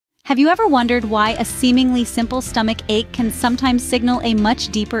Have you ever wondered why a seemingly simple stomach ache can sometimes signal a much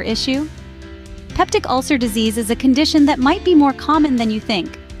deeper issue? Peptic ulcer disease is a condition that might be more common than you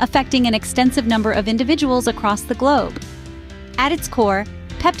think, affecting an extensive number of individuals across the globe. At its core,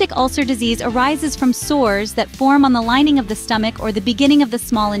 peptic ulcer disease arises from sores that form on the lining of the stomach or the beginning of the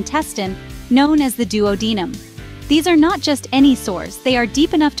small intestine, known as the duodenum. These are not just any sores, they are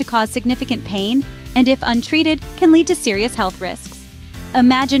deep enough to cause significant pain, and if untreated, can lead to serious health risks.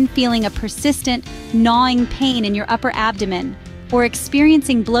 Imagine feeling a persistent, gnawing pain in your upper abdomen, or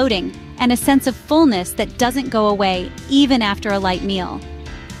experiencing bloating and a sense of fullness that doesn't go away even after a light meal.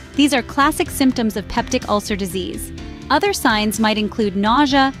 These are classic symptoms of peptic ulcer disease. Other signs might include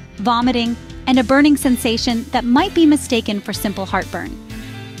nausea, vomiting, and a burning sensation that might be mistaken for simple heartburn.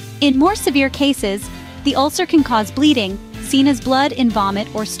 In more severe cases, the ulcer can cause bleeding, seen as blood in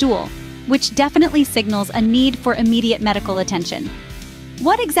vomit or stool, which definitely signals a need for immediate medical attention.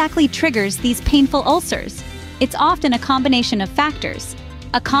 What exactly triggers these painful ulcers? It's often a combination of factors.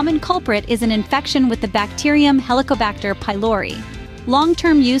 A common culprit is an infection with the bacterium Helicobacter pylori.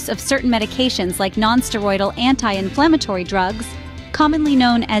 Long-term use of certain medications like nonsteroidal anti-inflammatory drugs, commonly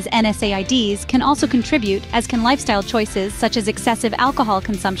known as NSAIDs, can also contribute, as can lifestyle choices such as excessive alcohol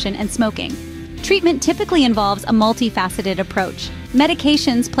consumption and smoking. Treatment typically involves a multifaceted approach.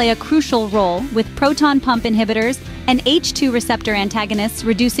 Medications play a crucial role, with proton pump inhibitors and H2 receptor antagonists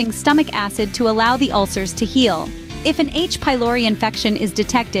reducing stomach acid to allow the ulcers to heal. If an H. pylori infection is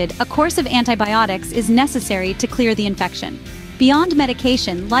detected, a course of antibiotics is necessary to clear the infection. Beyond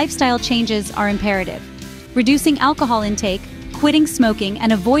medication, lifestyle changes are imperative. Reducing alcohol intake, quitting smoking,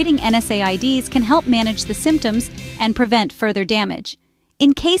 and avoiding NSAIDs can help manage the symptoms and prevent further damage.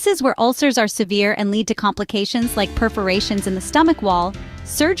 In cases where ulcers are severe and lead to complications like perforations in the stomach wall,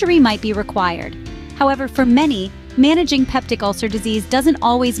 surgery might be required. However, for many, managing peptic ulcer disease doesn't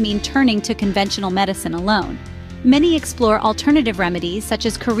always mean turning to conventional medicine alone. Many explore alternative remedies such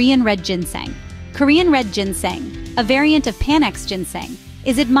as Korean red ginseng. Korean red ginseng, a variant of Panax ginseng,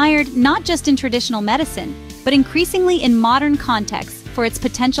 is admired not just in traditional medicine, but increasingly in modern contexts for its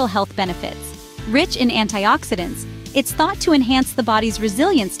potential health benefits. Rich in antioxidants, it's thought to enhance the body's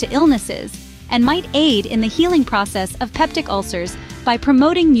resilience to illnesses and might aid in the healing process of peptic ulcers by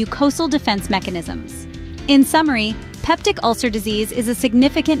promoting mucosal defense mechanisms. In summary, peptic ulcer disease is a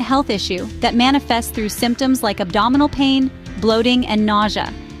significant health issue that manifests through symptoms like abdominal pain, bloating, and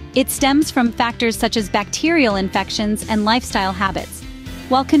nausea. It stems from factors such as bacterial infections and lifestyle habits.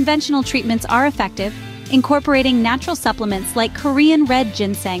 While conventional treatments are effective, incorporating natural supplements like Korean red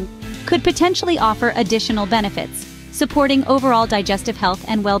ginseng could potentially offer additional benefits, supporting overall digestive health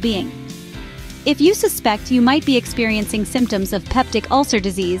and well-being. If you suspect you might be experiencing symptoms of peptic ulcer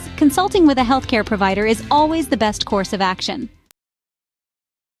disease, consulting with a healthcare provider is always the best course of action.